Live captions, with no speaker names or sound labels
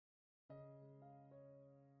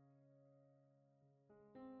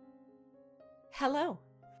Hello.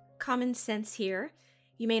 Common sense here.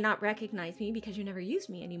 You may not recognize me because you never use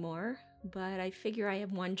me anymore, but I figure I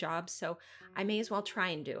have one job, so I may as well try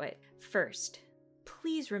and do it. First,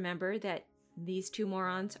 please remember that these two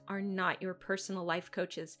morons are not your personal life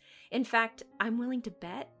coaches. In fact, I'm willing to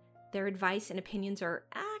bet their advice and opinions are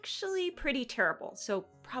actually pretty terrible, so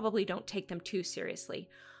probably don't take them too seriously.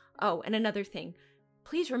 Oh, and another thing.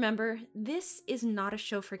 Please remember, this is not a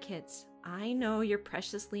show for kids. I know your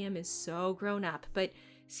precious Liam is so grown up, but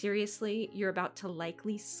seriously, you're about to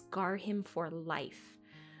likely scar him for life.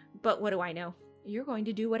 But what do I know? You're going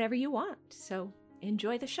to do whatever you want, so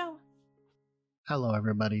enjoy the show. Hello,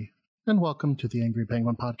 everybody, and welcome to the Angry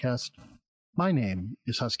Penguin Podcast. My name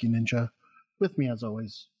is Husky Ninja. With me, as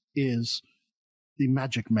always, is the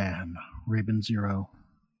Magic Man, Raven Zero.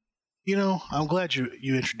 You know, I'm glad you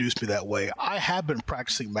introduced me that way. I have been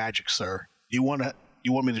practicing magic, sir. You want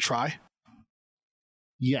me to try?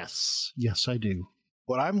 Yes, I do.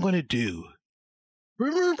 What I'm going to do.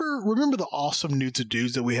 Remember the awesome Nudes of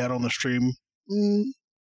Dudes that we had on the stream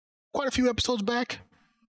quite a few episodes back?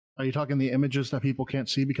 Are you talking the images that people can't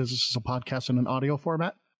see because this is a podcast in an audio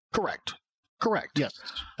format? Correct. Yes.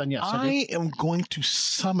 Then yes, I am going to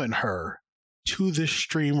summon her to this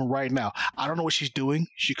stream right now. I don't know what she's doing.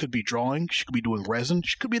 She could be drawing. She could be doing resin.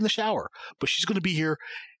 She could be in the shower. But she's going to be here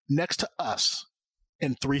next to us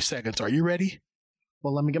in 3 seconds. Are you ready?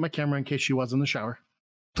 Well, let me get my camera in case she was in the shower.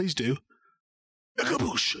 Please do.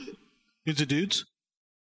 Nudes of Dudes?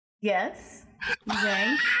 Yes.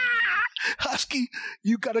 Okay. Husky,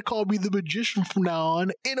 you got to call me the magician from now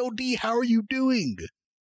on. NOD, how are you doing?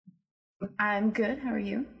 I'm good. How are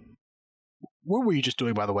you? What were you just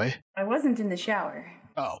doing, by the way? I wasn't in the shower.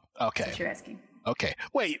 Oh, okay. That's what you're asking. Okay.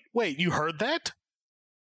 Wait, you heard that?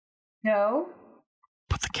 No.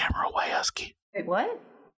 Put the camera away, Husky. Wait, what?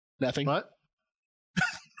 Nothing. What?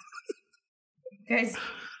 Guys,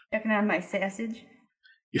 checking on my sausage?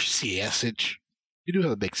 Your sausage. You do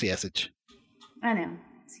have a big sausage. I know.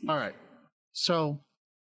 All right. So,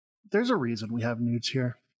 there's a reason we have Nudes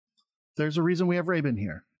here. There's a reason we have Raven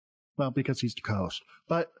here. Well, because he's the co-host.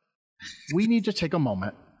 But we need to take a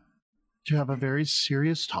moment to have a very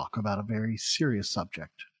serious talk about a very serious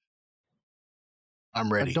subject.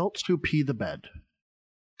 I'm ready. Adults who pee the bed.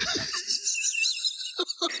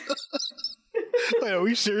 Wait, are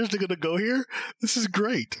we seriously going to go here? This is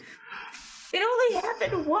great. It only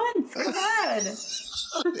happened once. Come on.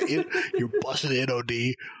 You're busting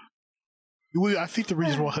NOD. I think the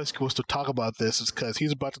reason why Husky wants to talk about this is because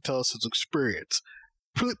he's about to tell us his experience.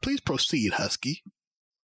 Please proceed, Husky.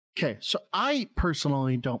 Okay, so I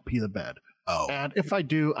personally don't pee the bed. Oh. And if I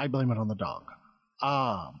do, I blame it on the dog.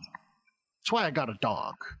 That's why I got a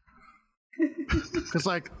dog. Because,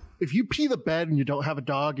 if you pee the bed and you don't have a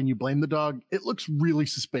dog and you blame the dog, it looks really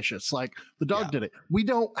suspicious. Like, the dog did it. We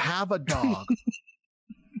don't have a dog.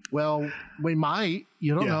 Well, we might.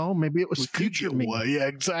 You don't know. Maybe it was future me. One. Yeah,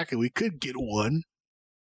 exactly. We could get one.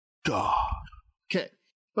 Dog. Okay,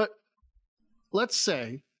 but let's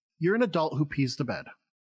say you're an adult who pees the bed.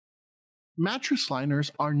 Mattress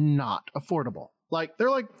liners are not affordable.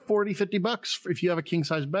 They're like $40, $50 if you have a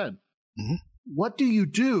king-size bed. Mm-hmm. What do you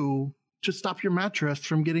do to stop your mattress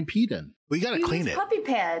from getting peed in? We got to clean it. Puppy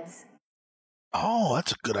pads. Oh,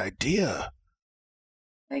 that's a good idea.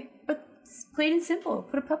 But it's plain and simple.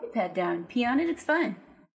 Put a puppy pad down. Pee on it. It's fine.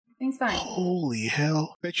 Thing's fine. Holy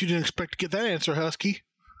hell. Bet you didn't expect to get that answer, Husky.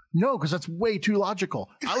 No, because that's way too logical.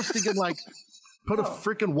 I was thinking put a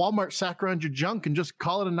freaking Walmart sack around your junk and just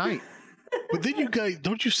call it a night. But then you guys,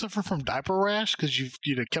 don't you suffer from diaper rash because you've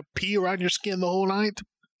kept pee around your skin the whole night?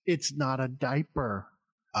 It's not a diaper.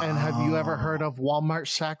 And have you ever heard of Walmart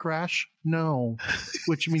sack rash? No,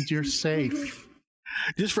 which means you're safe.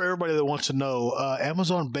 Just for everybody that wants to know,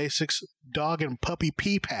 Amazon Basics dog and puppy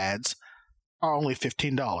pee pads are only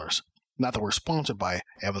 $15. Not that we're sponsored by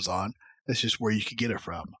Amazon. That's just where you could get it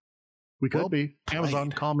from. We could be. Amazon,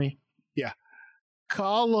 call me. Yeah.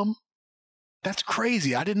 Call them. That's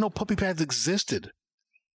crazy. I didn't know puppy pads existed.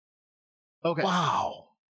 Okay. Wow.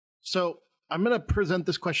 So I'm going to present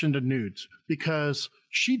this question to Nudes because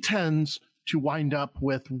she tends to wind up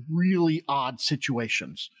with really odd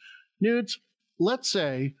situations. Nudes, let's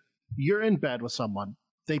say you're in bed with someone.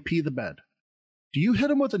 They pee the bed. Do you hit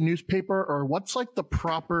them with a newspaper, or what's the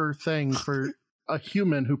proper thing for a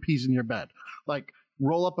human who pees in your bed?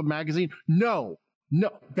 Roll up a magazine? No,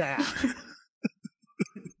 bad.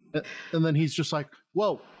 And then he's just like,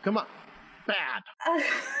 whoa, come on, bad.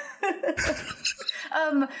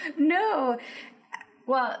 No.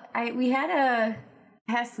 Well, we had a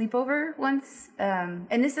sleepover once,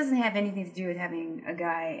 and this doesn't have anything to do with having a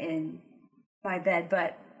guy in my bed,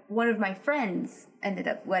 but one of my friends ended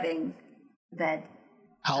up wetting the bed.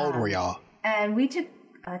 How old were y'all? And we took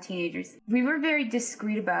teenagers. We were very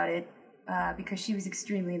discreet about it because she was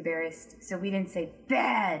extremely embarrassed. So we didn't say,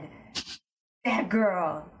 bad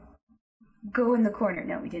girl, go in the corner.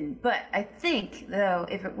 No, we didn't. But I think, though,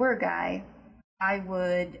 if it were a guy, I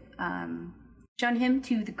would shun him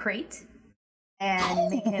to the crate and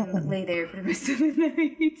make him lay there for the rest of the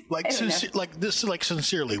night.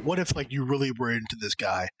 Sincerely, what if like you really were into this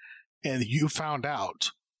guy and you found out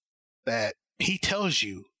that he tells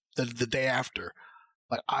you that the day after,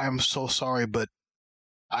 like, I am so sorry, but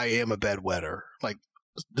I am a bedwetter. Like,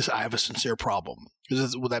 this, I have a sincere problem.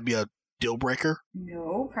 Would that be a deal breaker?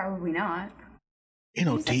 No, probably not. You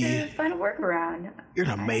know, Dee, find a workaround. You're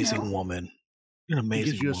an amazing woman. You're an amazing woman.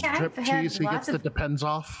 He gives you a strip cheese, he gets the depends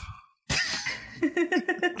off.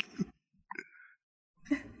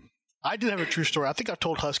 I did have a true story. I think I've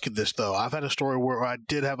told Husky this, though. I've had a story where I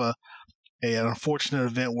did have an unfortunate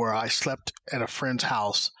event where I slept at a friend's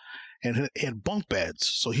house and he had bunk beds.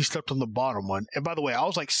 So he slept on the bottom one. And by the way, I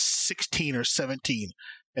was like 16 or 17,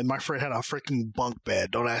 and my friend had a freaking bunk bed.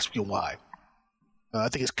 Don't ask me why. I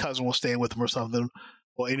think his cousin was staying with him or something.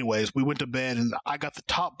 Well, anyways, we went to bed, and I got the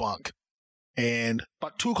top bunk. And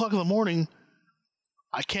about 2 o'clock in the morning,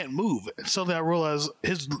 I can't move. And suddenly I realized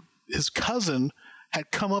his cousin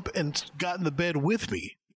had come up and got in the bed with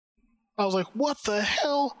me. I was like, what the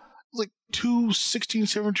hell? It was like 2 16,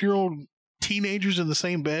 17-year-old teenagers in the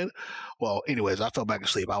same bed. Well, anyways, I fell back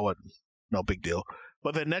asleep. I wasn't, no big deal.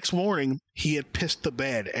 But the next morning, he had pissed the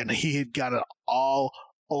bed, and he had got it all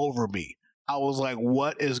over me. I was like,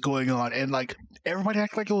 what is going on? And like, everybody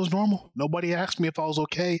acted like it was normal. Nobody asked me if I was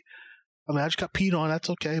okay. I mean, I just got peed on. That's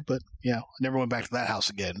okay. But yeah, I never went back to that house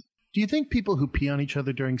again. Do you think people who pee on each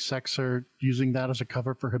other during sex are using that as a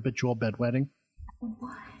cover for habitual bedwetting?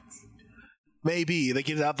 What? Maybe. They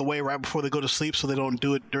get it out of the way right before they go to sleep so they don't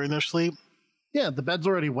do it during their sleep. Yeah, the bed's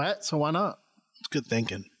already wet, so why not? It's good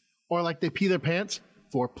thinking. Or like they pee their pants.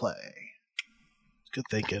 Foreplay. It's good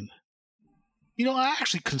thinking. You know, I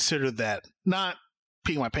actually considered that, not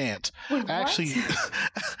peeing my pants. Wait, I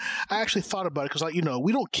actually thought about it because, like, you know,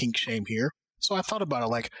 we don't kink shame here. So I thought about it,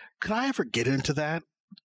 like, could I ever get into that?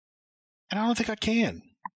 And I don't think I can.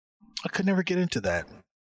 I could never get into that.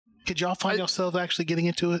 Could y'all find yourselves actually getting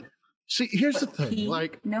into it? See, here's the thing.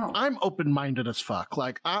 Like, no. I'm open-minded as fuck.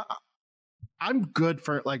 Like, I'm good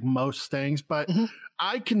for like most things, but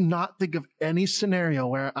I cannot think of any scenario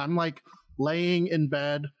where I'm like laying in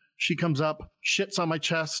bed, she comes up, shits on my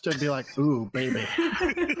chest, and be like, ooh, baby.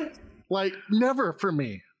 Like, never for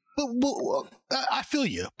me. But I feel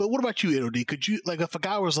you. But what about you, NOD? Could you, like, if a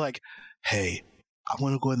guy was like, hey, I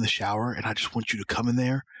want to go in the shower and I just want you to come in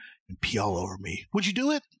there and pee all over me, would you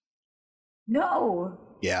do it? No.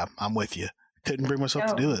 Yeah, I'm with you. Couldn't bring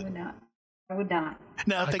myself to do it. I would not.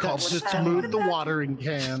 Now I can't just smooth the watering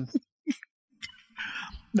can.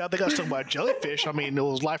 Now they got something about jellyfish. I mean, it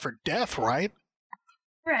was life or death, right?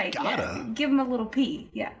 Right. Gotta. Yeah. Give him a little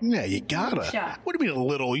pee. Yeah. Yeah, you gotta. Shot. What do you mean a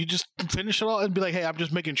little? You just finish it all and be like, hey, I'm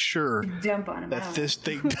just making sure Dump on him. that this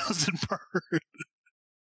thing doesn't burn.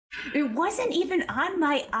 It wasn't even on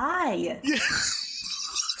my eye. Yeah.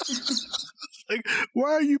 Like,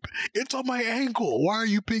 why are you? It's on my ankle. Why are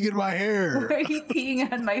you peeing in my hair? Why are you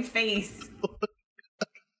peeing on my face?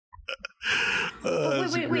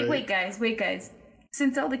 Wait, guys.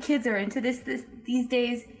 Since all the kids are into this these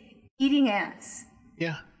days, eating ass.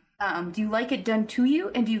 Yeah. Do you like it done to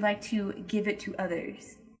you, and do you like to give it to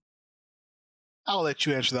others? I'll let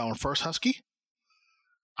you answer that one first, Husky.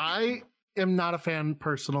 I am not a fan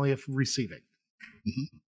personally of receiving. Mm-hmm.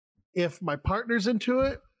 If my partner's into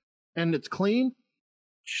it and it's clean,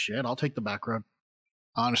 shit, I'll take the back road.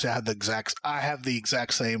 Honestly, I have the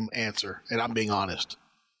exact same answer, and I'm being honest.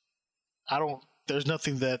 There's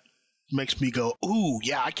nothing that makes me go, ooh,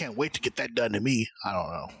 yeah, I can't wait to get that done to me. I don't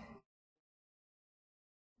know.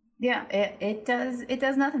 Yeah, it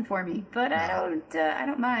does nothing for me, but no. I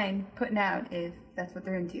don't mind putting out if that's what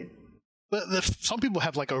they're into. But some people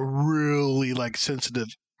have like a really like sensitive,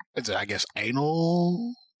 I guess,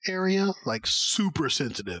 anal area, like super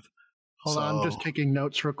sensitive. Hold on, I'm just taking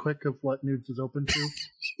notes real quick of what Nudes is open to.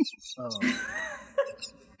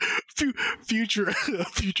 Future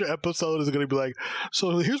episode is going to be like,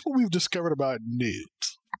 so here's what we've discovered about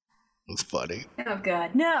nudes. It's funny. Oh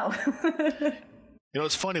God, no. You know,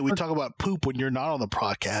 it's funny. We talk about poop when you're not on the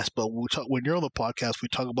podcast, but when you're on the podcast, we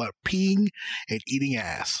talk about peeing and eating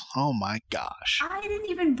ass. Oh my gosh! I didn't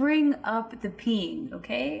even bring up the peeing.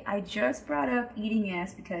 Okay, I just brought up eating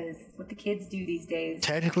ass because what the kids do these days.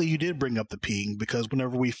 Technically, you did bring up the peeing because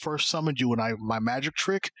whenever we first summoned you in my magic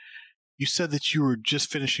trick, You said that you were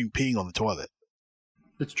just finishing peeing on the toilet.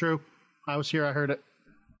 It's true. I was here. I heard it.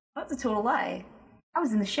 That's a total lie. I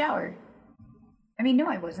was in the shower. I mean, no,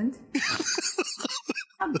 I wasn't.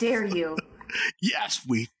 How dare you? Yes,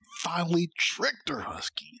 we finally tricked her,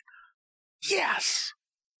 Husky. Yes.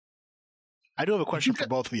 I do have a question for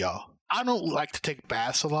both of y'all. I don't like to take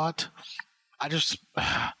baths a lot. I just,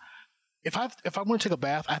 if I want to take a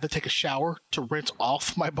bath, I have to take a shower to rinse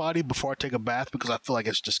off my body before I take a bath because I feel like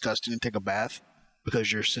it's disgusting to take a bath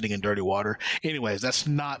because you're sitting in dirty water. Anyways, that's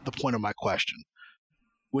not the point of my question.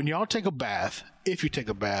 When y'all take a bath, if you take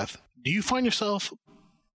a bath, do you find yourself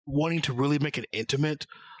wanting to really make it intimate?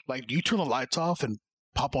 Like, do you turn the lights off and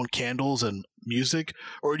pop on candles and music?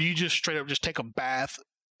 Or do you just straight up just take a bath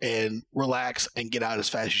and relax and get out as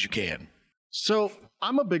fast as you can? So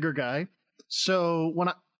I'm a bigger guy. So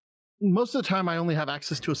most of the time I only have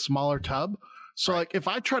access to a smaller tub. So like if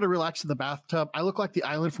I try to relax in the bathtub, I look like the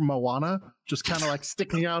island from Moana, just kind of like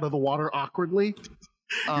sticking out of the water awkwardly.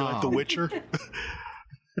 You're like the Witcher.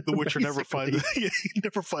 The Witcher never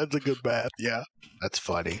finds a good bath. Yeah, that's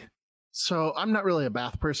funny. So I'm not really a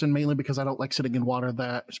bath person, mainly because I don't like sitting in water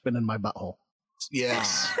that's been in my butthole.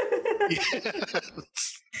 Yes.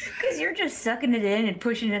 Because you're just sucking it in and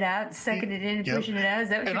pushing it out, sucking it in and pushing it out. Is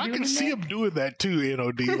that what and you're doing? And I can see him doing that too,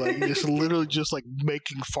 NOD. Like just literally just like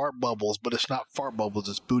making fart bubbles, but it's not fart bubbles,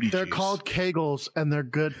 it's booty They're juice. called Kegels, and they're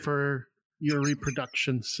good for your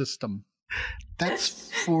reproduction system.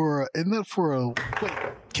 That's for, isn't that for a, wait,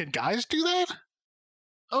 can guys do that?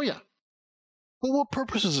 Oh yeah. Well, what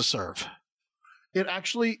purpose does it serve? It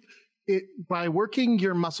actually, by working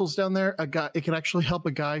your muscles down there, it can actually help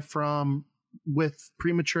a guy with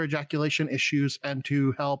premature ejaculation issues and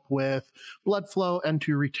to help with blood flow and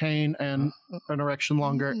to retain an erection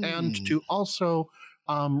longer and to also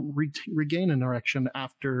regain an erection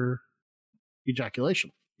after ejaculation.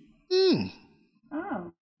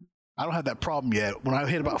 Oh. I don't have that problem yet. When I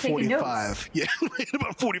hit about 45, when I hit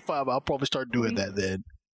about 45, I'll probably start doing that then.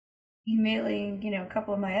 Emailing, a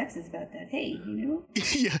couple of my exes about that. Hey,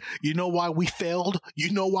 Yeah, you know why we failed?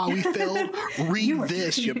 Read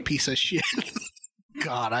this, you piece of shit.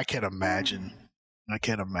 God, I can't imagine.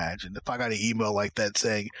 If I got an email like that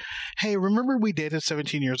saying, hey, remember we dated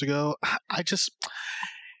 17 years ago?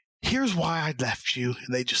 Here's why I left you.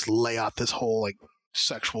 And they just lay out this whole,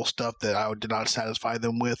 sexual stuff that I did not satisfy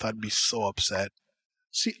them with. I'd be so upset.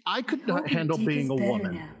 See, I could not handle being a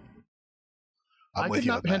woman. Now. I could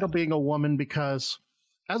not handle being a woman because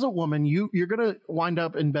as a woman, you're going to wind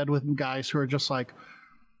up in bed with guys who are just like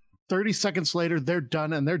 30 seconds later, they're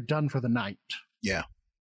done and they're done for the night. Yeah.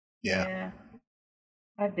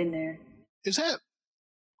 I've been there. Is that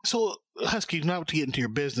so, Husky, not to get into your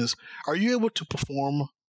business, are you able to perform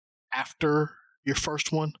after your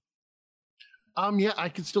first one? Yeah, I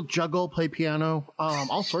can still juggle, play piano,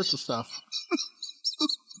 all sorts of stuff.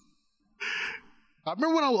 I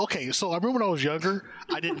remember when I was younger,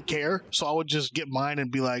 I didn't care, so I would just get mine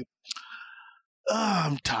and be like,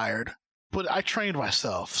 I'm tired. But I trained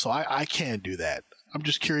myself, so I can't do that. I'm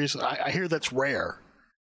just curious. I hear that's rare,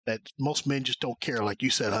 that most men just don't care, like you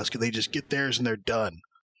said, Husky. They just get theirs and they're done.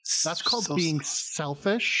 That's called being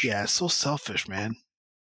selfish. Yeah, it's so selfish, man.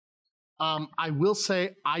 I will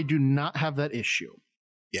say I do not have that issue.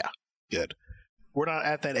 Yeah, good. We're not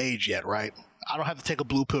at that age yet, right? I don't have to take a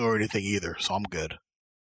blue pill or anything either, so I'm good.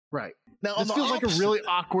 Right. Now, this feels like a really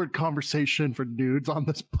awkward conversation for dudes on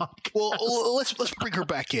this podcast. Well, let's bring her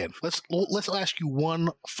back in. Let's ask you one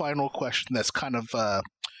final question that's kind of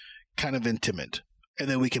intimate, and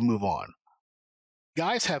then we can move on.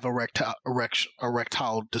 Guys have erectile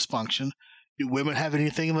dysfunction. Do women have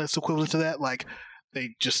anything that's equivalent to that? Like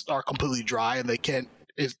they just are completely dry and they can't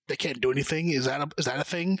do anything? Is that a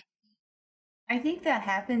thing? I think that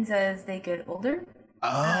happens as they get older.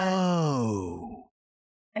 Oh.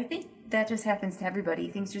 I think that just happens to everybody.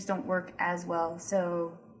 Things just don't work as well,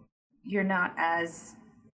 so you're not as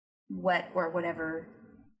wet or whatever.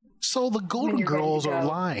 So the Golden Girls are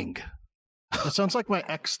lying. It sounds like my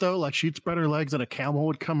ex, though. Like, she'd spread her legs and a camel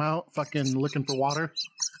would come out fucking looking for water.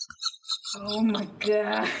 Oh, my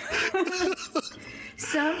God.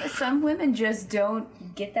 Some women just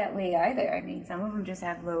don't get that way either. I mean, some of them just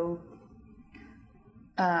have low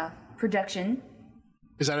production.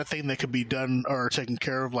 Is that a thing that could be done or taken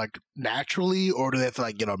care of naturally, or do they have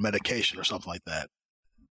to get on medication or something like that?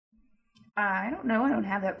 I don't know. I don't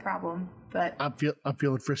have that problem, but I'm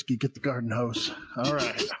feeling frisky. Get the garden hose. All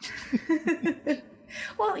right.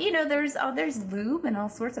 Well, there's lube and all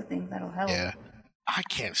sorts of things that'll help. Yeah, I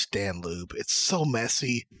can't stand lube. It's so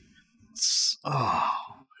messy.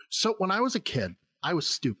 So when I was a kid, I was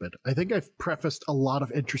stupid. I think I've prefaced a lot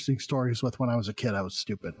of interesting stories with when I was a kid, I was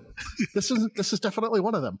stupid. This is definitely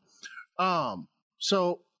one of them.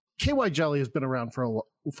 So KY jelly has been around for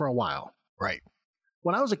a while. Right.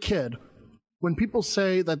 When I was a kid, when people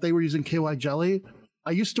say that they were using KY jelly,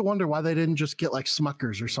 I used to wonder why they didn't just get like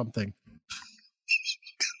Smuckers or something.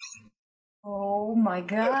 Oh my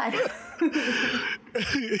God.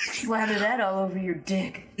 Slather that all over your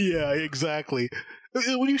dick. Yeah, exactly.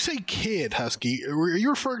 When you say kid, Husky, are you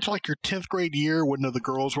referring to like your 10th grade year when the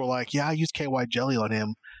girls were like, yeah, I used KY jelly on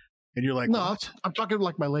him? And you're like, no, what? I'm talking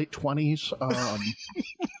like my late 20s.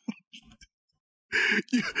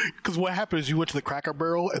 Because what happened is you went to the Cracker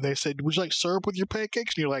Barrel and they said, would you like syrup with your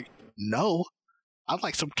pancakes? And you're like, no, I'd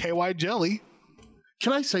like some KY jelly.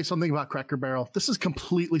 Can I say something about Cracker Barrel? This is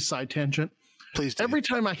completely side tangent. Please do. Every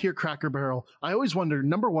time I hear Cracker Barrel, I always wonder,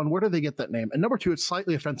 number one, where do they get that name? And number two, it's a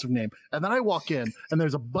slightly offensive name. And then I walk in and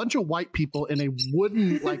there's a bunch of white people in a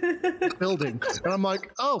wooden like building. And I'm like,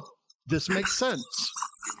 oh, this makes sense.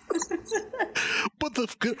 But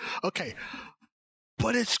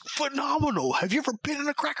but it's phenomenal. Have you ever been in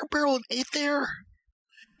a Cracker Barrel and ate there?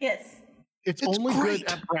 Yes. It's only great.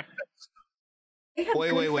 good at breakfast. They have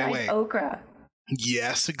good fried okra.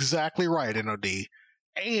 Yes, exactly right, NOD.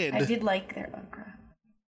 And I did like their okra.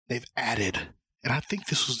 They've added, and I think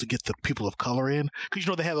this was to get the people of color in,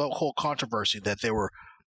 because they had a whole controversy that they were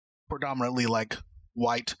predominantly like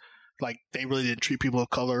white, like they really didn't treat people of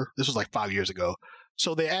color. This was like 5 years ago.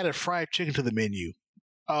 So they added fried chicken to the menu.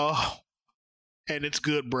 Oh, and it's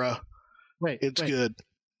good, bruh. It's good.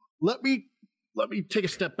 Let me take a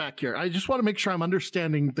step back here. I just want to make sure I'm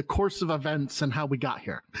understanding the course of events and how we got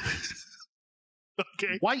here.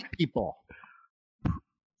 Okay. White people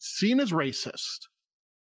seen as racist.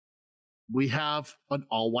 We have an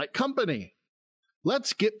all-white company.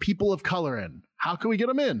 Let's get people of color in. How can we get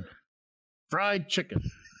them in? Fried chicken.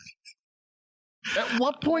 At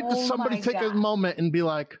what point does somebody take a moment and be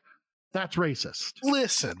like, that's racist?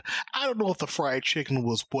 Listen, I don't know if the fried chicken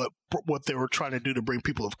was what they were trying to do to bring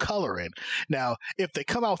people of color in. Now, if they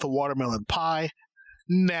come out with a watermelon pie,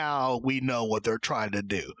 now we know what they're trying to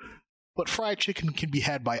do. But fried chicken can be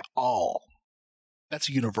had by all. That's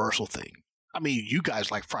a universal thing. I mean, you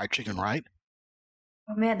guys like fried chicken, right?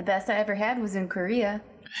 Oh man, the best I ever had was in Korea.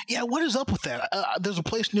 Yeah, what is up with that? There's a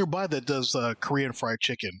place nearby that does Korean fried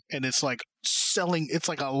chicken, and it's like it's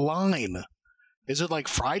like a line. Is it like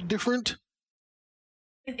fried different?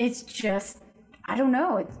 It's just, I don't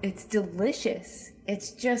know. It's delicious.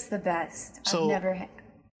 It's just the best. So, I've never had.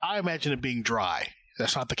 I imagine it being dry.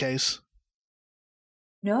 That's not the case?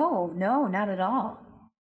 No, not at all.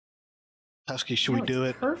 Husky, should we do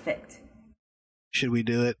it? Perfect. Should we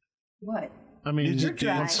do it? What? I mean,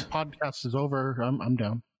 dry. once the podcast is over, I'm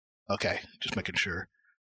down. Okay, just making sure.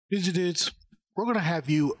 Dudes, we're going to have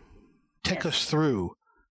you take us through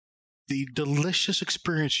the delicious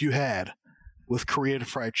experience you had with Korean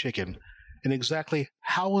fried chicken and exactly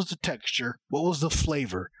how was the texture, what was the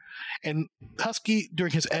flavor. And Husky,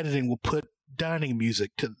 during his editing, will put dining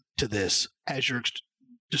music to this as you're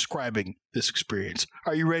describing this experience.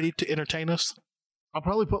 Are you ready to entertain us? I'll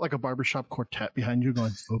probably put like a barbershop quartet behind you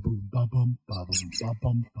going ba-boom, ba-bum, ba-boom,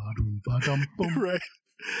 ba-bum, ba-doom, ba-dum, boom. Right.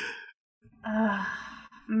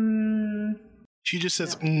 She just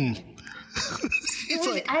says, It's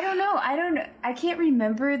like, I don't know. I can't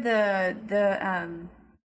remember the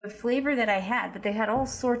flavor that I had, but they had all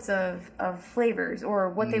sorts of flavors or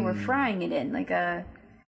what they were frying it in. Like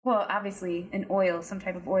well, obviously an oil, some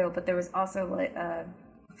type of oil, but there was also like a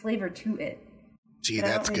flavor to it. Gee,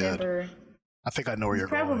 that's good. I think I know where you're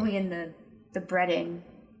going. Probably in the breading.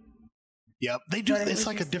 Yep, they do. It's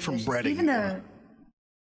like a different breading. Even the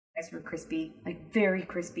guys were crispy, like very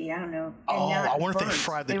crispy. I don't know. I wonder if they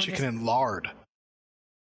fried the chicken in lard.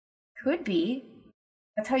 Could be.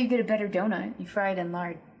 That's how you get a better donut. You fry it in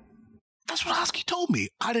lard. That's what Husky told me.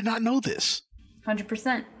 I did not know this.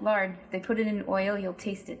 100% lard. If they put it in oil, you'll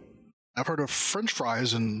taste it. I've heard of French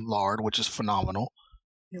fries in lard, which is phenomenal.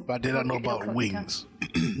 But I did not know about wings.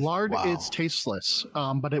 Lard is tasteless,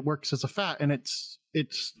 but it works as a fat, and it's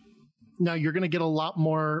now you're going to get a lot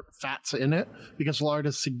more fats in it because lard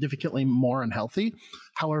is significantly more unhealthy.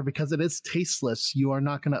 However, because it is tasteless, you are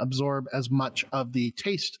not going to absorb as much of the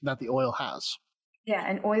taste that the oil has. Yeah,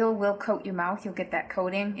 and oil will coat your mouth. You'll get that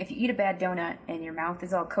coating. If you eat a bad donut and your mouth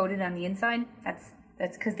is all coated on the inside, that's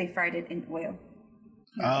because they fried it in oil.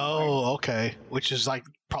 Oh, okay. Which is like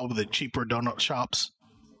probably the cheaper donut shops.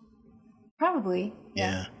 Probably.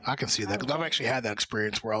 Yeah, I can see that because I've actually had that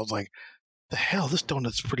experience where I was like, the hell, this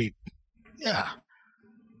donut's pretty, yeah.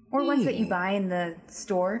 Or ones that you buy in the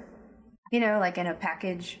store, like in a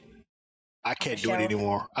package. I can't do it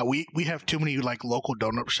anymore. We have too many like local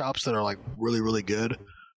donut shops that are like really, really good.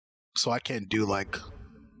 So I can't do like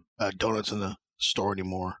donuts in the store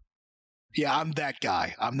anymore. Yeah, I'm that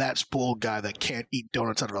guy. I'm that spoiled guy that can't eat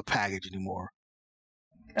donuts out of a package anymore.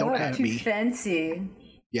 Don't at too me. Fancy.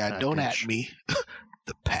 Yeah, Package. don't at me.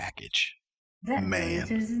 The package. That Man.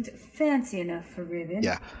 donut isn't fancy enough for Ribbon.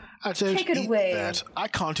 Yeah. I said, Take it eat away. that. I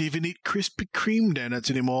can't even eat Krispy Kreme donuts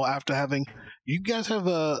anymore after having. You guys have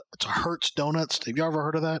it's a Hertz Donuts. Have you ever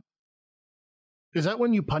heard of that? Is that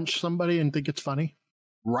when you punch somebody and think it's funny?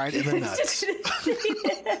 Right in the nuts.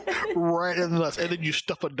 Right in the nuts. And then you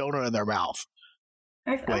stuff a donut in their mouth.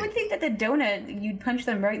 I would think that the donut, you'd punch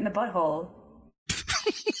them right in the butthole.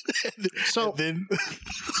 So, then,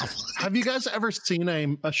 have you guys ever seen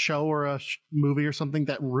a show or a movie or something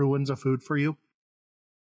that ruins a food for you?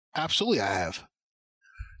 absolutely, I have.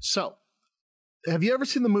 So, have you ever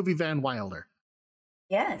seen the movie Van Wilder?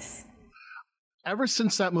 Yes. Ever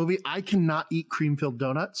since that movie, I cannot eat cream-filled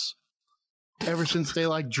donuts. Ever since they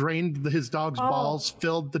like drained his dog's balls,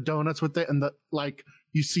 filled the donuts with it, and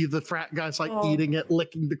you see the frat guys eating it,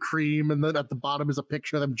 licking the cream, and then at the bottom is a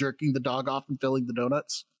picture of them jerking the dog off and filling the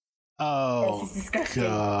donuts. Oh, This is disgusting.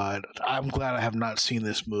 God. I'm glad I have not seen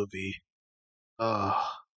this movie.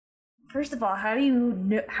 First of all, how do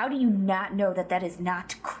you not know that is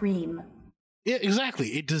not cream? Yeah, exactly.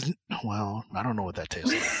 It doesn't. Well, I don't know what that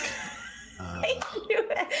tastes like. I knew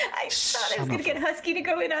it. I thought I was son going to of get a Husky to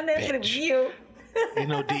go in on that, but it was bitch. you.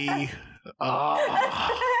 NOD.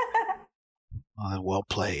 Well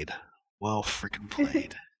played. Well freaking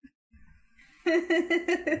played.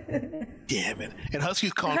 Damn it. And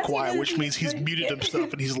Husky's gone Husky quiet, doesn't which means he's think muted it.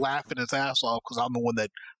 himself and he's laughing his ass off because I'm the one that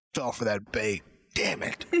fell for that bait. Damn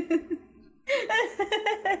it.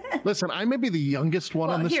 Listen, I may be the youngest one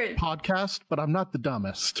on this here- podcast, but I'm not the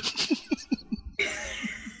dumbest.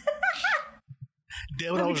 Damn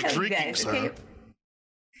it, Let I me was tell you drinking, guys, sir. okay?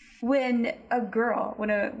 When a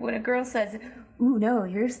girl says, "Ooh, no,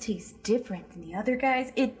 yours tastes different than the other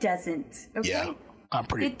guys," it doesn't. Okay? Yeah, I'm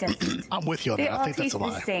pretty. It doesn't. I'm with you on They that. I all think that's taste a the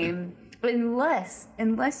lie. same,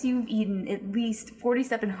 unless you've eaten at least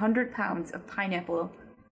 4,700 pounds of pineapple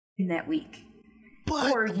in that week,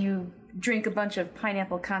 But or you drink a bunch of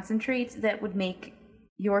pineapple concentrates that would make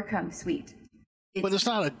your cum sweet. it's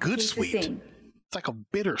not a good tastes the sweet. same. It's like a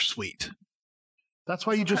bitter sweet. That's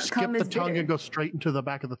why you just Cum skip the is tongue bitter. and go straight into the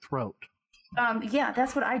back of the throat. Yeah,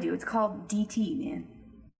 that's what I do. It's called DT, man.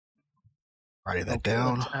 Writing that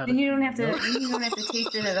down. let's add Then it. you don't have to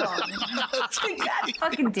taste it at all. God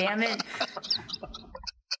fucking damn it!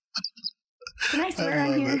 Can I swear I on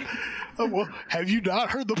love here? it. Oh, well, have you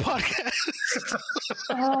not heard the podcast?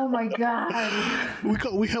 Oh my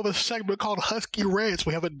god! We have a segment called Husky Rants.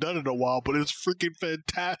 We haven't done it in a while, but it's freaking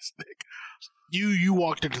fantastic. You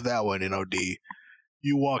walked into that one, NOD.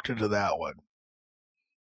 You walked into that one.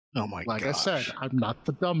 Oh my god! Like I said, I'm not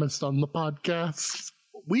the dumbest on the podcast.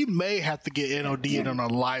 we may have to get NOD in on a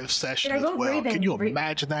live session Did I as vote well. Raven? Can you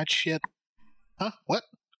imagine that shit? Huh? What?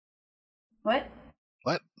 What?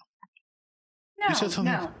 What? No, You said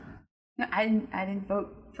something- no, I didn't vote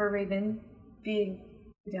for Raven being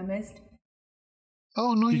the dumbest.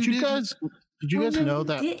 Oh no! Did you didn't. guys? Did you Oh, guys no, know you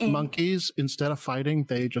that didn't. monkeys, instead of fighting,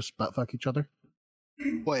 they just butt fuck each other?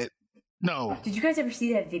 Wait. No. Did you guys ever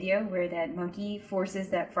see that video where that monkey forces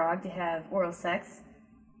that frog to have oral sex?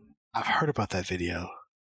 I've heard about that video.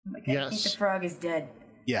 Like, I think the Yes. frog is dead.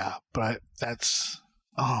 Yeah, but that's.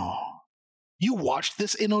 Oh. You watched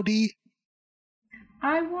this, NOD?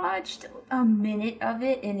 I watched a minute of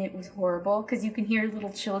it and it was horrible because you can hear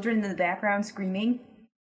little children in the background screaming.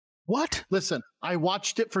 What? Listen, I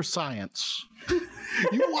watched it for science.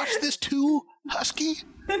 You watched this too, Husky?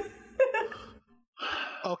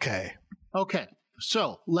 Okay. Okay,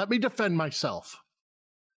 so let me defend myself.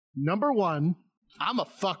 Number one, I'm a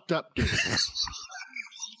fucked up dude.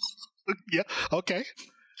 Yeah, okay.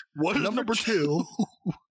 What is Number two,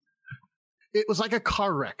 it was like a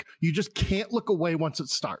car wreck. You just can't look away once it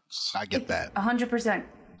starts. I get that. 100%.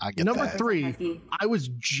 I get Number that. three, Husky. I was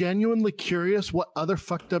genuinely curious what other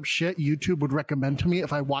fucked up shit YouTube would recommend to me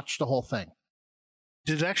if I watched the whole thing.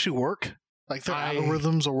 Did it actually work? Like their I-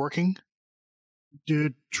 algorithms are working?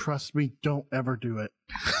 Dude, trust me, don't ever do it.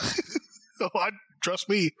 Trust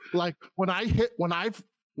me. Like when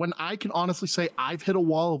I can honestly say I've hit a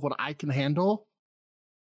wall of what I can handle,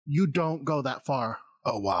 you don't go that far.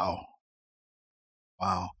 Oh, wow.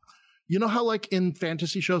 Wow. You know how like in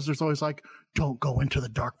fantasy shows there's always like, don't go into the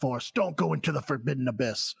dark forest, don't go into the forbidden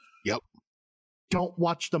abyss. Yep. Don't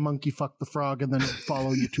watch the monkey fuck the frog and then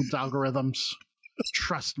follow YouTube's algorithms.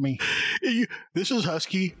 Trust me. This is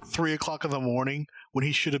Husky, 3 o'clock in the morning, when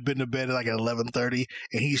he should have been to bed at like 11:30,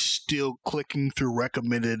 and he's still clicking through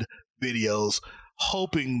recommended videos,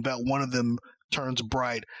 hoping that one of them turns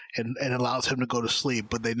bright and allows him to go to sleep,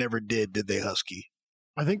 but they never did they, Husky?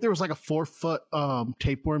 I think there was like a 4-foot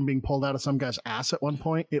tapeworm being pulled out of some guy's ass at one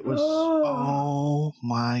point. It was... Oh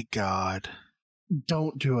my God.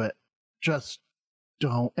 Don't do it. Just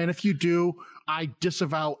don't. And if you do, I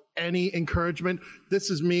disavow any encouragement. This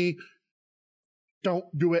is me. Don't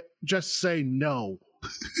do it. Just say no.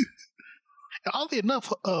 Oddly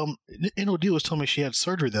enough, NOD was telling me she had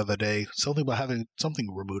surgery the other day. Something about having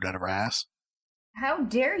something removed out of her ass. How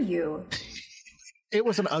dare you? It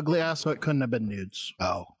was an ugly ass, so it couldn't have been nudes.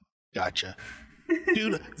 Oh, gotcha.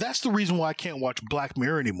 Dude, that's the reason why I can't watch Black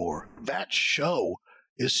Mirror anymore. That show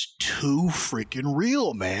is too freaking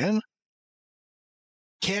real, man.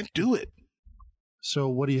 Can't do it.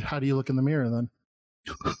 So how do you look in the mirror then?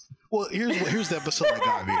 Well, here's the episode that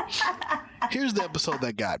got me. Here's the episode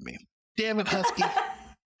that got me. Damn it, Husky.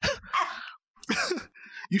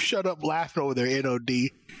 You shut up laughing over there,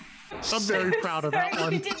 NOD. I'm very proud of that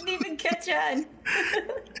one. You didn't even catch on.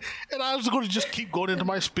 And I was going to just keep going into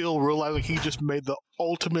my spiel, realizing he just made the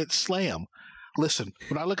ultimate slam. Listen,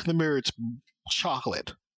 when I look in the mirror, it's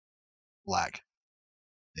chocolate. Black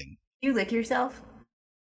thing. You lick yourself?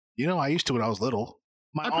 You know, I used to when I was little.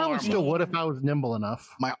 I probably still would if I was nimble enough.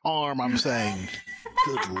 My arm, I'm saying.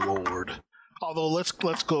 Good Lord. Although, let's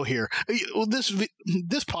go here. Well, this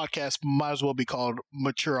podcast might as well be called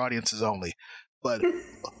Mature Audiences Only. But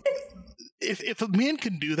if a man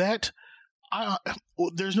can do that,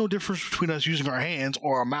 there's no difference between us using our hands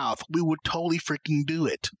or our mouth. We would totally freaking do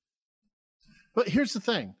it. But here's the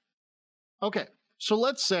thing. Okay, so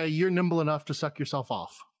let's say you're nimble enough to suck yourself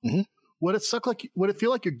off. Mm-hmm. Would it feel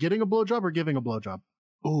like you're getting a blowjob or giving a blowjob?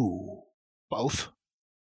 Ooh, both.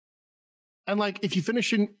 And like, if you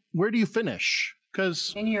finish where do you finish?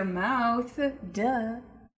 Because in your mouth, duh.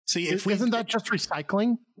 See, isn't that just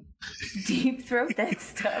recycling? Deep throat that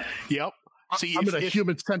stuff. Yep. See, I'm in a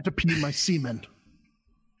human centipede in my semen.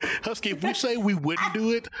 Husky, if we say we wouldn't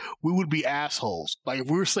do it, we would be assholes. Like, if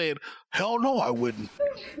we were saying, hell no, I wouldn't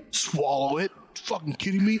swallow it. Fucking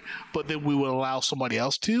kidding me? But then we would allow somebody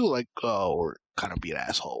else to, like, we're kind of being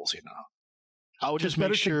assholes, you know. I would just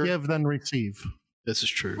make sure. Better to give than receive. This is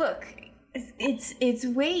true. Look, it's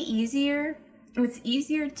way easier. It's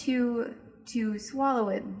easier to swallow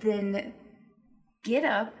it than get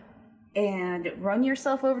up and run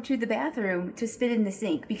yourself over to the bathroom to spit in the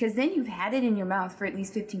sink, because then you've had it in your mouth for at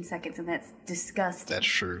least 15 seconds, and that's disgusting. That's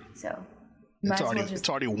true. So it's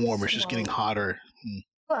already warm. It's just getting hotter.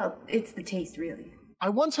 Well, it's the taste, really. I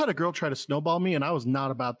once had a girl try to snowball me, and I was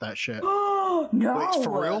not about that shit. Oh no! Wait,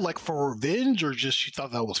 for real? Like for revenge, or just she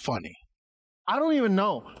thought that was funny? I don't even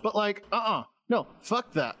know. But like, no,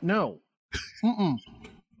 fuck that, no.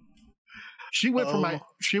 She went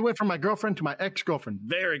from my girlfriend to my ex-girlfriend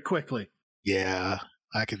very quickly. Yeah,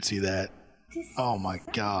 I can see that. Oh my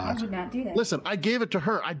God. I would not do that. Listen, I gave it to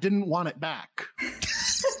her. I didn't want it back.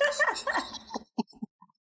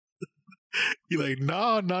 You're like,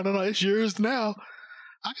 no, it's yours now.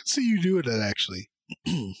 I can see you doing that, actually.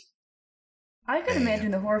 I could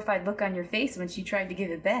imagine the horrified look on your face when she tried to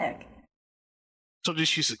give it back. So did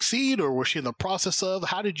she succeed, or was she in the process of?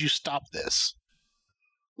 How did you stop this?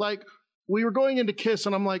 Like, we were going into kiss,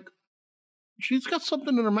 and I'm like, she's got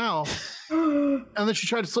something in her mouth. And then she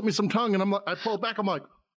tried to slip me some tongue, and I pull it back. I'm like,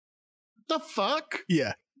 the fuck?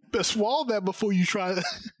 Yeah. But swallow that before you try to.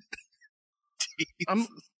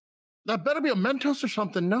 That better be a Mentos or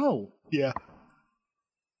something. No. Yeah.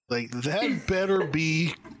 Like, that better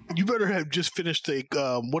be. You better have just finished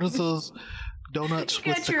what are those donuts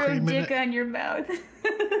you with the your cream own in dick it? on your mouth.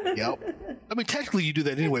 Yep. I mean, technically, you do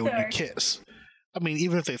that anyway when you kiss. I mean,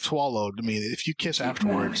 even if they've swallowed, I mean, if you kiss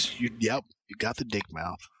afterwards, you got the dick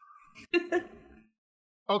mouth.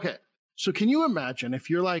 Okay, so can you imagine if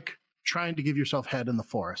you're like trying to give yourself head in the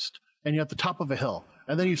forest and you're at the top of a hill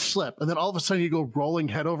and then you slip and then all of a sudden you go rolling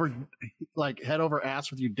head over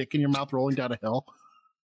ass with your dick in your mouth rolling down a hill?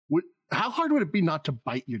 How hard would it be not to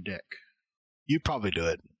bite your dick? You'd probably do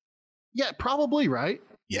it. Yeah, probably, right?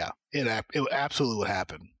 Yeah, it absolutely would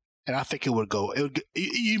happen. And I think it would go,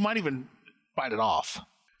 you might even bite it off.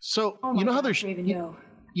 So, you know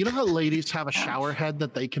how ladies have a shower head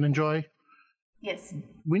that they can enjoy? Yes.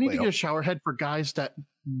 We need to get a shower head for guys that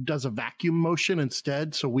does a vacuum motion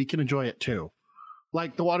instead so we can enjoy it too.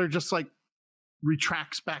 Like the water just like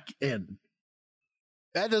retracts back in.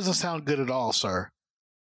 That doesn't sound good at all, sir.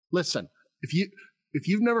 Listen, if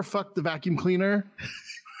you've never fucked the vacuum cleaner,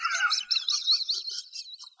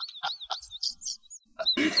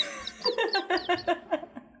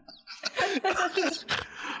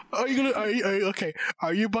 Are you okay?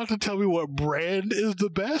 Are you about to tell me what brand is the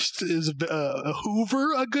best? Is a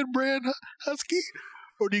Hoover a good brand, Husky,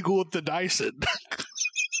 or do you go with the Dyson?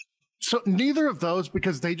 So neither of those,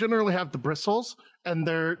 because they generally have the bristles, and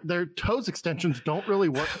their toes extensions don't really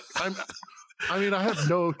work. I mean, I have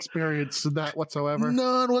no experience in that whatsoever.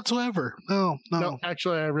 None whatsoever. No.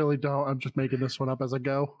 Actually, I really don't. I'm just making this one up as I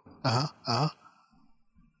go.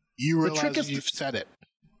 You realize you've said it.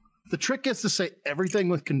 The trick is to say everything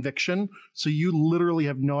with conviction, so you literally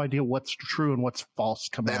have no idea what's true and what's false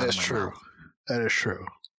coming out of my mouth. That is true.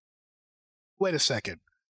 Wait a second.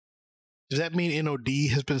 Does that mean NOD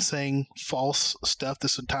has been saying false stuff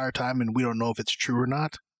this entire time and we don't know if it's true or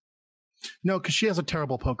not? No, because she has a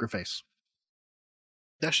terrible poker face.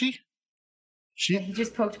 Does she? Yeah, he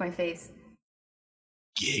just poked my face.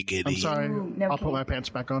 Giggity. I'm sorry. Ooh, no I'll kidding. put my pants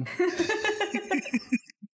back on.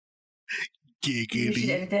 Giggity. You should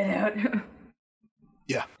edit that out.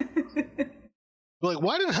 Yeah. Like,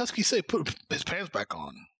 why did Husky say put his pants back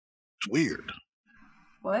on? It's weird.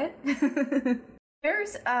 What?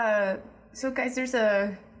 There's so guys, there's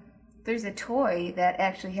a toy that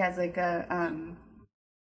actually has like a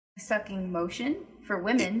sucking motion for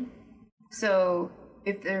women. So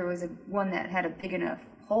if there was one that had a big enough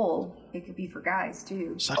hole, it could be for guys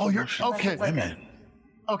too. Sucking you're motion okay. for women.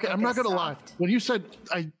 Okay, Like I'm not a gonna lie. soft- When you said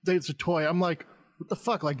it's a toy, I'm like, what the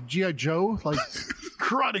fuck? Like G.I. Joe? Like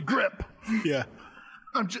karate grip? Yeah.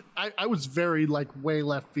 I was very like way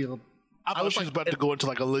left field. I thought she was about to go into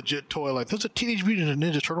like a legit toy. Like, there's a Teenage Mutant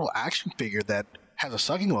Ninja Turtle action figure that has a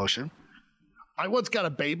sucking motion. I once got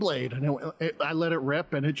a Beyblade, and I let it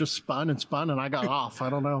rip, and it just spun, and I got off. I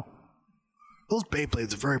don't know. Those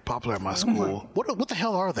Beyblades are very popular at my school. What the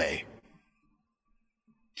hell are they?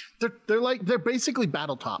 They're basically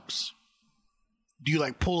battle tops. Do you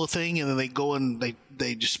like pull a thing and then they go and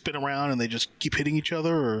they just spin around and they just keep hitting each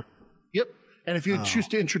other? Or Yep. And if you choose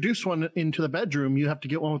to introduce one into the bedroom, you have to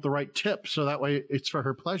get one with the right tip, so that way it's for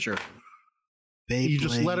her pleasure. Beyblade You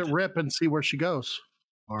just let it rip and see where she goes.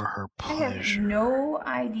 or her I have pleasure? no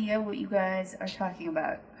idea what you guys are talking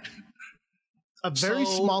about. A very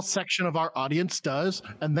So- small section of our audience does,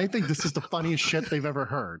 and they think this is the funniest shit they've ever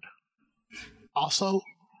heard. Also,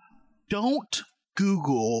 don't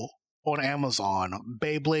Google on Amazon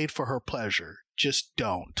Beyblade for her pleasure. Just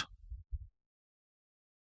don't.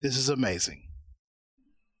 This is amazing.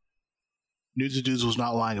 Nudes of Dudes was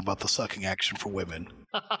not lying about the sucking action for women.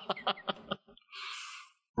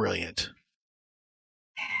 Brilliant.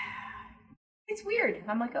 It's weird.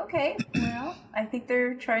 I'm like, okay, well, I think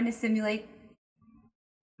they're trying to simulate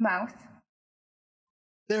mouth.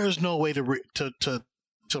 There is no way to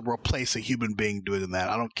replace a human being doing that.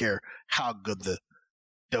 I don't care how good the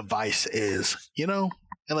device is,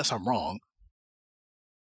 unless I'm wrong.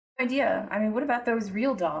 Idea. I mean, what about those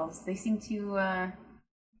real dolls? They seem to.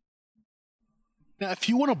 Now, if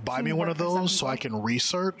you want to buy Seem me to one work of for some those so I people. can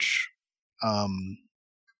research,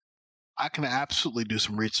 I can absolutely do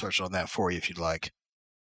some research on that for you if you'd like.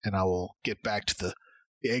 And I will get back to the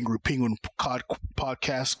Angry Penguin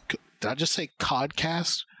podcast. Did I just say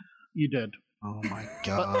codcast? You did. Oh my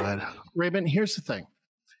God. Raven, here's the thing.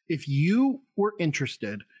 If you were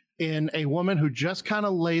interested in a woman who just kind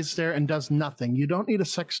of lays there and does nothing, you don't need a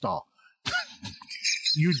sex doll.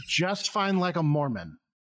 You just find like a Mormon.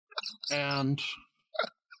 And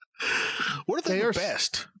What are They the are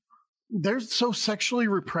best? they're so sexually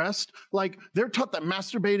repressed. Like, they're taught that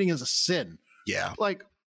masturbating is a sin. Yeah. Like,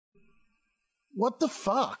 what the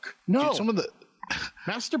fuck? No. Dude, some of the.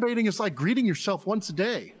 Masturbating is like greeting yourself once a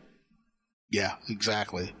day. Yeah,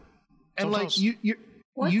 exactly. And like, Sometimes- you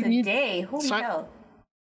Once you a need day? Holy si- hell.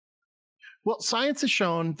 Well, science has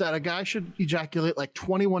shown that a guy should ejaculate like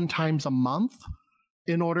 21 times a month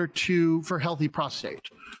in order for healthy prostate.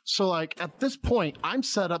 So like at this point, I'm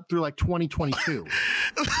set up through like 2022.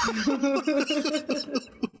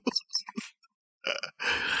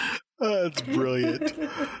 That's brilliant.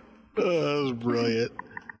 That was brilliant.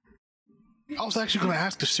 I was actually going to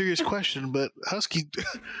ask a serious question, but Husky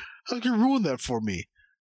ruined that for me.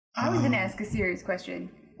 I was going to ask a serious question.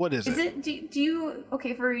 What is Is it? it, do you,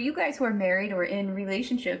 okay, for you guys who are married or in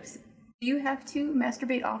relationships, do you have to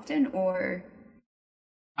masturbate often or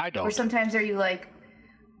I don't. Or sometimes are you like,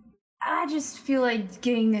 I just feel like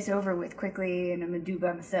getting this over with quickly and I'm going to do it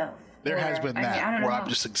by myself? There has Or, been I mean, that I don't where know. I'm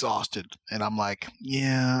just exhausted and I'm like,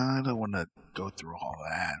 yeah, I don't want to go through all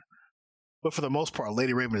that. But for the most part,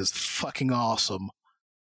 Lady Raven is fucking awesome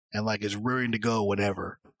and like is rearing to go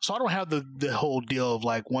whenever. So I don't have the whole deal of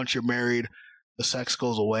like once you're married, the sex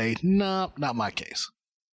goes away. No, not my case.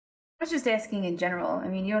 I was just asking in general. I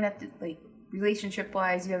mean, you don't have to, like, relationship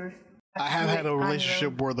wise, you ever I have had a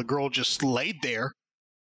relationship where the girl just laid there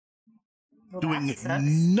doing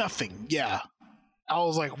nothing. Yeah. I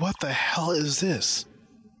was like, what the hell is this?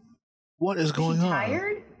 What is going on?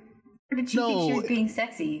 Tired? Or did she think she was being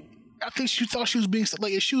sexy? I think she thought she was being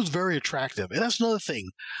like, she was very attractive. And that's another thing.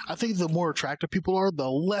 I think the more attractive people are, the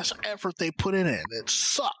less effort they put in it. It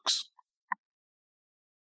sucks.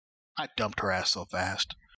 I dumped her ass so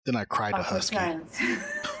fast. Then I cried to Husky.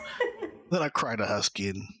 Then I cried to Husky,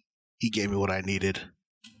 and he gave me what I needed.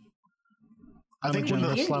 I think when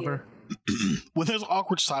there's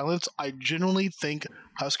awkward silence, I generally think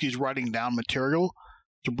Husky's writing down material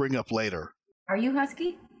to bring up later. Are you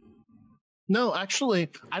Husky? No, actually,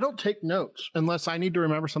 I don't take notes unless I need to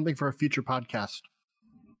remember something for a future podcast.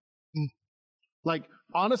 Like,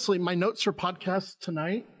 honestly, my notes for podcast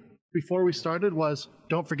tonight, before we started, was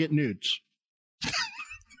don't forget nudes.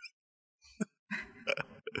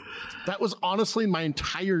 That was honestly my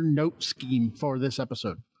entire note scheme for this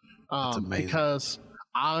episode. That's amazing. Because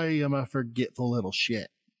I am a forgetful little shit.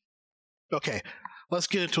 Okay, let's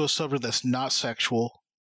get into a subject that's not sexual,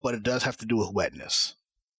 but it does have to do with wetness.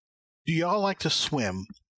 Do y'all like to swim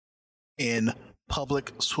in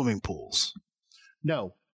public swimming pools?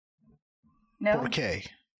 No. No. Okay.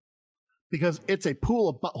 Because it's a pool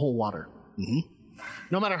of butthole water. Mm-hmm.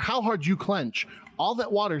 No matter how hard you clench, all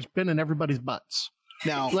that water's been in everybody's butts.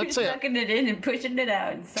 Now, let's say sucking it in and pushing it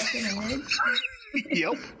out and sucking it in.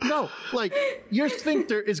 Yep. No, like your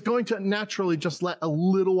sphincter is going to naturally just let a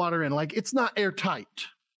little water in. Like it's not airtight.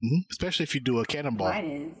 Mm-hmm. Especially if you do a cannonball.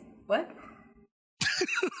 Mine is. What?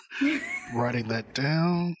 Writing that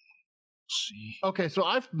down. Let's see. Okay, so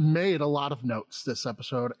I've made a lot of notes this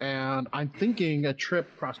episode, and I'm thinking a trip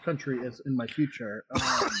cross country is in my future.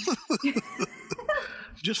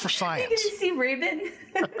 Just for science. Are you going to see Raven?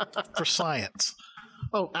 For science.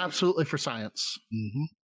 Oh, absolutely for science. Mm-hmm.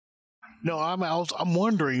 No, I'm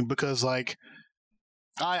wondering because like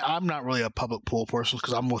I'm not really a public pool person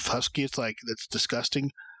because I'm with Husky. It's like it's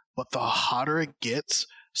disgusting, but the hotter it gets.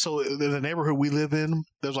 So in the neighborhood we live in,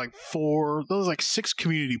 there's like 6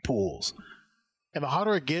 community pools, and the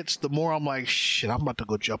hotter it gets, the more I'm like, shit, I'm about to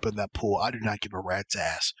go jump in that pool. I do not give a rat's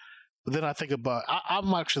ass. But then I think about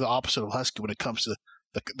I'm actually the opposite of Husky when it comes to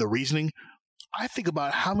the reasoning. I think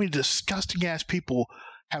about how many disgusting ass people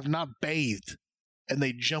have not bathed and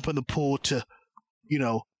they jump in the pool to,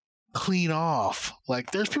 clean off.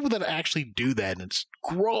 Like there's people that actually do that and it's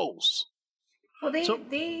gross. Well,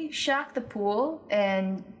 they shock the pool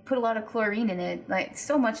and put a lot of chlorine in it, like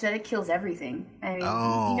so much that it kills everything. I mean,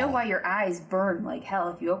 you know why your eyes burn like hell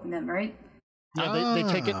if you open them, right? Yeah,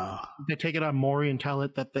 they take it on Maury and tell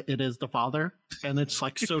it that it is the father, and it's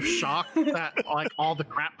like so shocked that like all the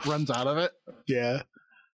crap runs out of it. Yeah.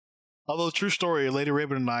 Although true story, Lady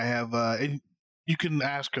Raven and I have, and you can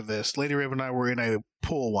ask her this. Lady Raven and I were in a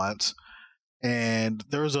pool once, and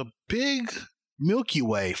there was a big Milky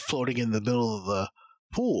Way floating in the middle of the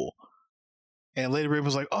pool. And Lady Raven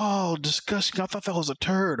was like, "Oh, disgusting! I thought that was a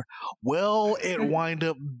turd." Well, it wound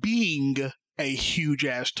up being a huge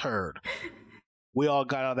ass turd. We all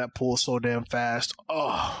got out of that pool so damn fast.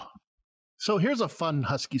 Oh. So here's a fun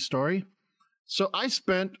Husky story. So I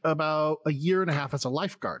spent about a year and a half as a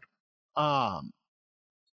lifeguard.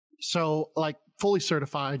 So like fully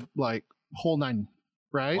certified, like whole 9,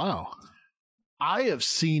 right? Wow. I have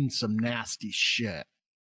seen some nasty shit,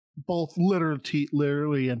 both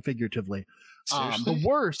literally and figuratively. The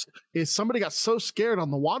worst is somebody got so scared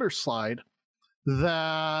on the water slide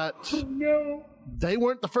that they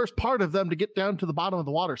weren't the first part of them to get down to the bottom of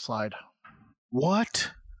the water slide. What?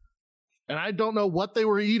 And I don't know what they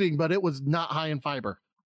were eating, but it was not high in fiber.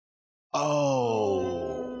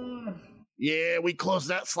 Oh. Yeah, we closed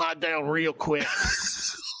that slide down real quick.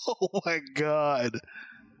 Oh my God.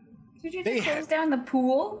 Did you close down the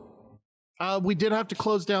pool? We did have to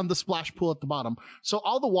close down the splash pool at the bottom. So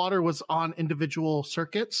all the water was on individual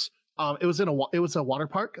circuits. It was a water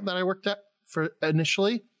park that I worked at for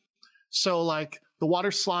initially. So like the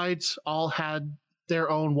water slides all had their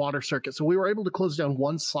own water circuit. So we were able to close down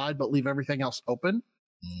one slide but leave everything else open.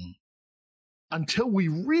 Until we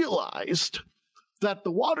realized that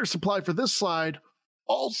the water supply for this slide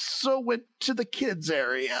also went to the kids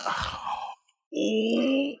area.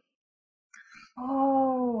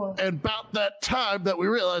 Oh. And about that time that we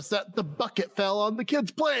realized that the bucket fell on the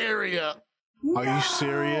kids' play area. Are you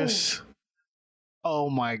serious? Oh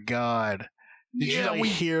my God. Did you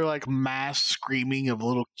hear like mass screaming of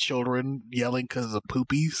little children yelling because of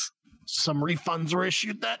poopies? Some refunds were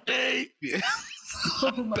issued that day.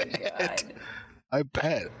 Oh my God. I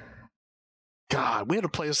bet. God, we had a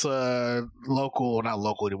place not local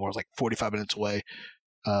anymore. It was like 45 minutes away.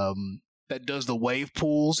 that does the wave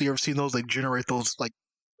pools. You ever seen those? They generate those like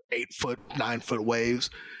 8-foot, 9-foot waves.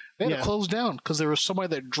 They had to close down because there was somebody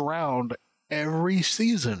that drowned every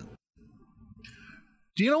season.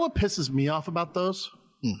 Do you know what pisses me off about those?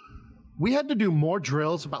 We had to do more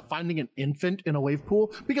drills about finding an infant in a wave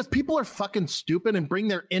pool because people are fucking stupid and bring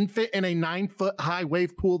their infant in a 9-foot high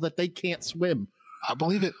wave pool that they can't swim. I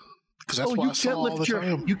believe it. Because that's why I saw all the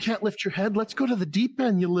time. You can't lift your head. Let's go to the deep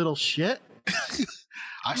end, you little shit.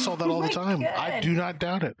 I saw that all the time. God. I do not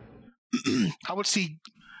doubt it. I would see,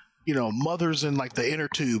 mothers in like the inner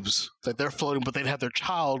tubes that they're floating, but they'd have their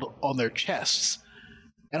child on their chests.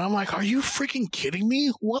 And I'm like, are you freaking kidding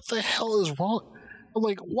me? What the hell is wrong? I'm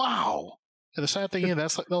like, wow. And the sad thing is,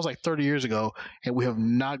 that was like 30 years ago, and we have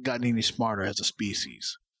not gotten any smarter as a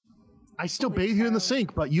species. I still bathe here in the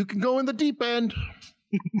sink, but you can go in the deep end.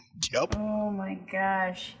 Yep. Oh my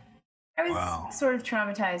gosh. I was sort of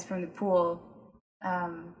traumatized from the pool. I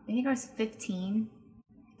think I was 15,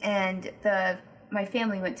 and my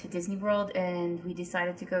family went to Disney World, and we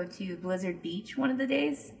decided to go to Blizzard Beach one of the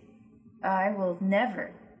days. I will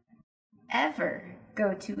never, ever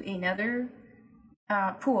go to another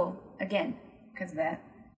pool again because of that.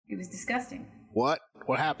 It was disgusting. What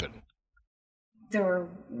happened? There were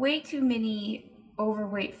way too many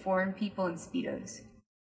overweight foreign people in Speedos.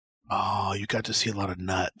 Oh, you got to see a lot of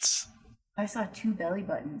nuts. I saw 2 belly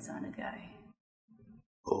buttons on a guy.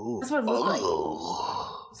 Oh. That's what it looked like.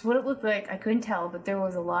 That's what it looked like. I couldn't tell, but there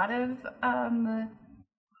was a lot of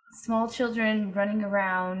small children running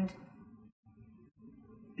around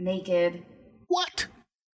naked. What?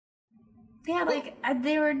 Yeah, like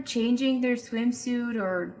they were changing their swimsuit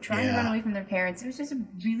or trying to run away from their parents. It was just a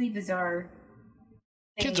really bizarre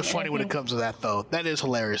thing. Kids are funny when it comes to that, though. That is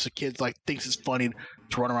hilarious. The kids thinks it's funny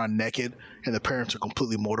to run around naked, and the parents are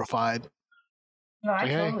completely mortified. No, I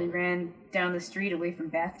totally ran down the street away from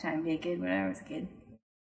bath time naked when I was a kid.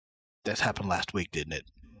 That's happened last week, didn't it?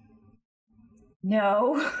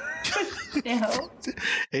 No. No.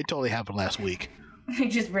 It totally happened last week. I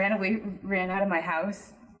just ran out of my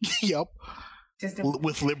house. Yep.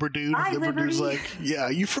 With Liberdude. Liberdude's like, yeah,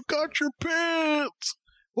 you forgot your pants.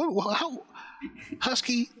 How?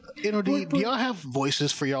 Husky, do y'all have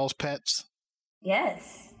voices for y'all's pets?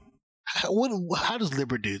 Yes. How does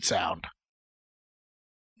Liberdude sound?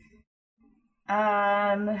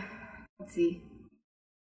 Let's see.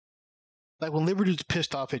 Like when Liberdude's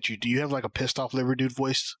pissed off at you, do you have like a pissed off Liberdude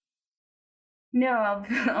voice? No,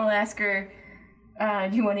 I'll ask her,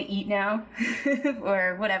 do you want to eat now?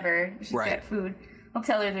 Or whatever. She's got food. I'll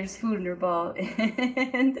tell her there's food in her bowl.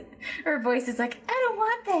 And her voice is like, I don't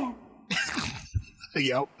want that.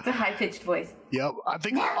 Yep. It's a high-pitched voice. Yep. I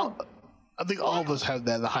think all of us have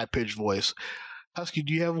that, the high-pitched voice. Husky,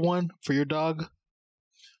 do you have one for your dog?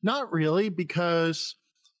 Not really, because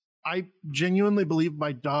I genuinely believe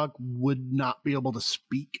my dog would not be able to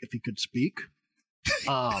speak if he could speak.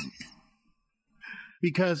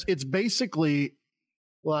 Because it's basically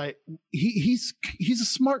like he's a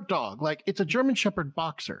smart dog. Like, it's a German Shepherd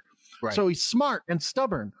boxer. Right. So he's smart and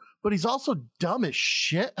stubborn, but he's also dumb as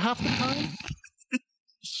shit half the time.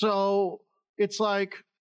 So it's like,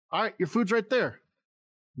 all right, your food's right there.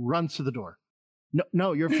 Runs to the door.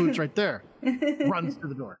 No, your food's right there. Runs to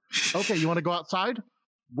the door. Okay, you want to go outside?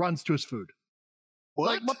 Runs to his food. What?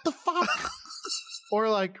 Like, what the fuck? Or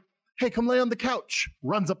like, hey, come lay on the couch.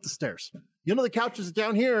 Runs up the stairs. You know the couch is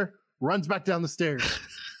down here. Runs back down the stairs.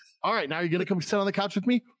 All right, now you're going to come sit on the couch with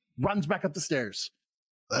me? Runs back up the stairs.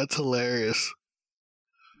 That's hilarious.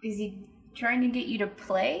 Is he trying to get you to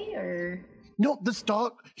play, or? No, this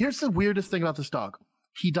dog, here's the weirdest thing about this dog.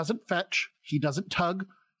 He doesn't fetch. He doesn't tug.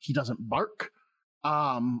 He doesn't bark.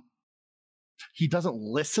 He doesn't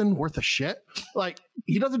listen worth a shit. Like,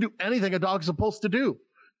 he doesn't do anything a dog's supposed to do.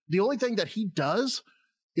 The only thing that he does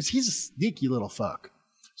is he's a sneaky little fuck.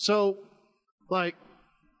 So, like,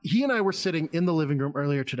 he and I were sitting in the living room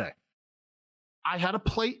earlier today. I had a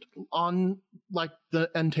plate on, like, the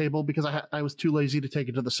end table because I was too lazy to take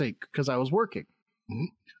it to the sink because I was working. Mm-hmm.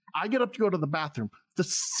 I get up to go to the bathroom. The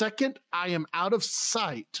second I am out of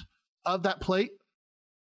sight of that plate,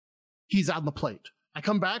 he's on the plate. I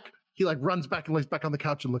come back, he like runs back and lays back on the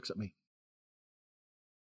couch and looks at me.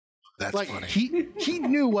 That's like, funny. He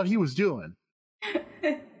knew what he was doing.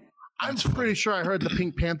 I'm pretty sure I heard the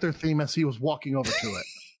Pink Panther theme as he was walking over to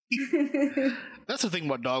it. That's the thing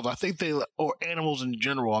about dogs. I think or animals in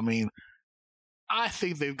general. I mean, I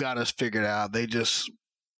think they've got us figured out. They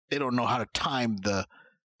don't know how to time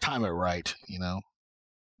it right, you know?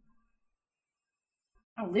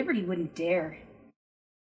 Oh, Liberty wouldn't dare.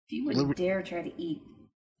 He wouldn't dare try to eat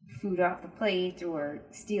food off the plate or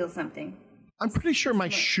steal something. I'm pretty sure my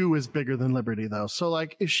shoe is bigger than Liberty, though. So,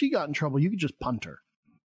 like, if she got in trouble, you could just punt her.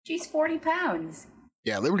 She's 40 pounds.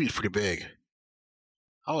 Yeah, Liberty's pretty big.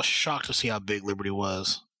 I was shocked to see how big Liberty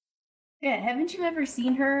was. Yeah, haven't you ever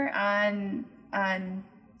seen her on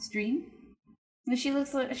stream? She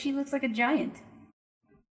looks like a giant.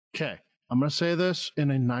 Okay, I'm gonna say this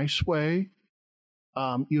in a nice way.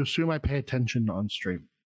 You assume I pay attention on stream.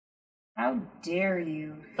 How dare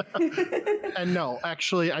you? And no,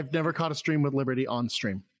 actually, I've never caught a stream with Liberty on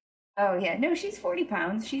stream. Oh yeah, no, she's 40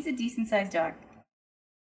 pounds. She's a decent sized dog.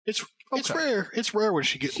 It's rare. It's rare when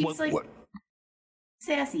she gets what?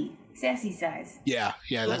 Sassy size. Yeah,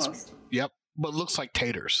 almost. That's yep. But looks like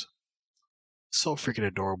taters. So freaking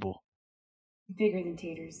adorable. Bigger than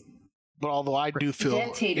taters. But although I do feel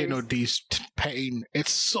NOD's pain,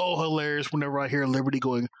 it's so hilarious whenever I hear Liberty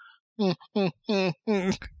going, NOD's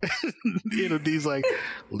like,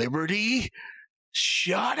 Liberty,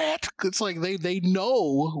 shut it. It's like they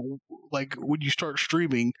know, like when you start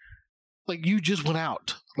streaming, like you just went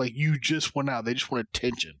out. Like you just went out. They just want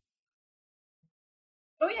attention.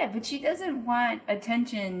 Oh yeah, but she doesn't want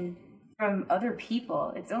attention from other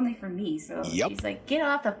people. It's only for me. So she's like, get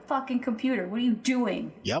off the fucking computer. What are you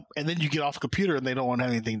doing? Yep. And then you get off the computer and they don't want to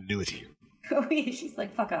have anything to do with you. Oh yeah, she's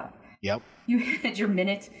like, fuck off. Yep. You had your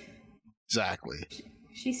minute. Exactly.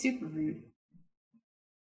 She's super rude.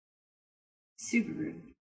 Super rude.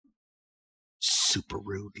 Super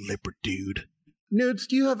rude, Liberty dude. Nudes,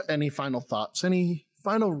 do you have any final thoughts? Any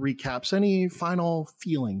final recaps? Any final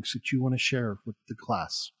feelings that you want to share with the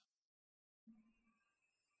class?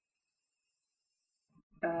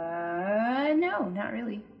 No, not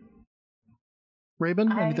really.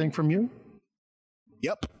 Raven, anything from you?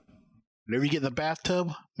 Yep. Whenever you get in the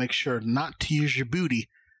bathtub, make sure not to use your booty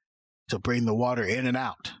to bring the water in and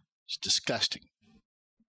out. It's disgusting.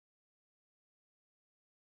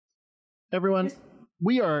 Everyone,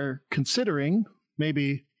 we are considering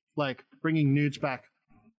maybe like bringing nudes back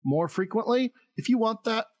more frequently. If you want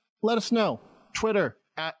that, let us know. Twitter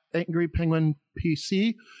at Angry Penguin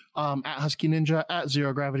PC, at Husky Ninja, at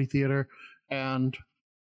Zero Gravity Theater, and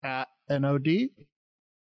at NOD.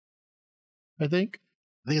 I think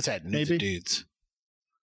it's at NudesofDudes.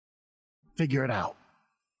 Figure it out.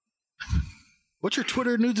 What's your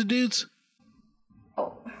Twitter, NudesofDudes?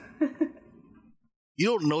 Oh. You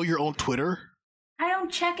don't know your own Twitter? I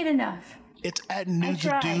don't check it enough. It's at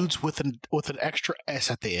NudesofDudes with an extra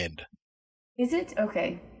S at the end. Is it?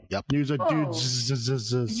 Okay. Yep.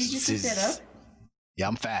 NudesofDudes. Did you just look that up? Yeah,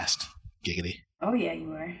 I'm fast. Giggity. Oh yeah,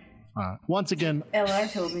 you are. Once again, LR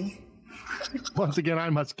told me. Once again,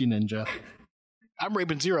 I'm Husky Ninja. I'm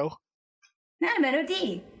Raven Zero. I'm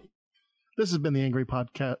NOD. This has been the Angry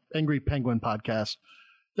Penguin Podcast.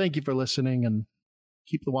 Thank you for listening, and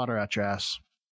keep the water out your ass.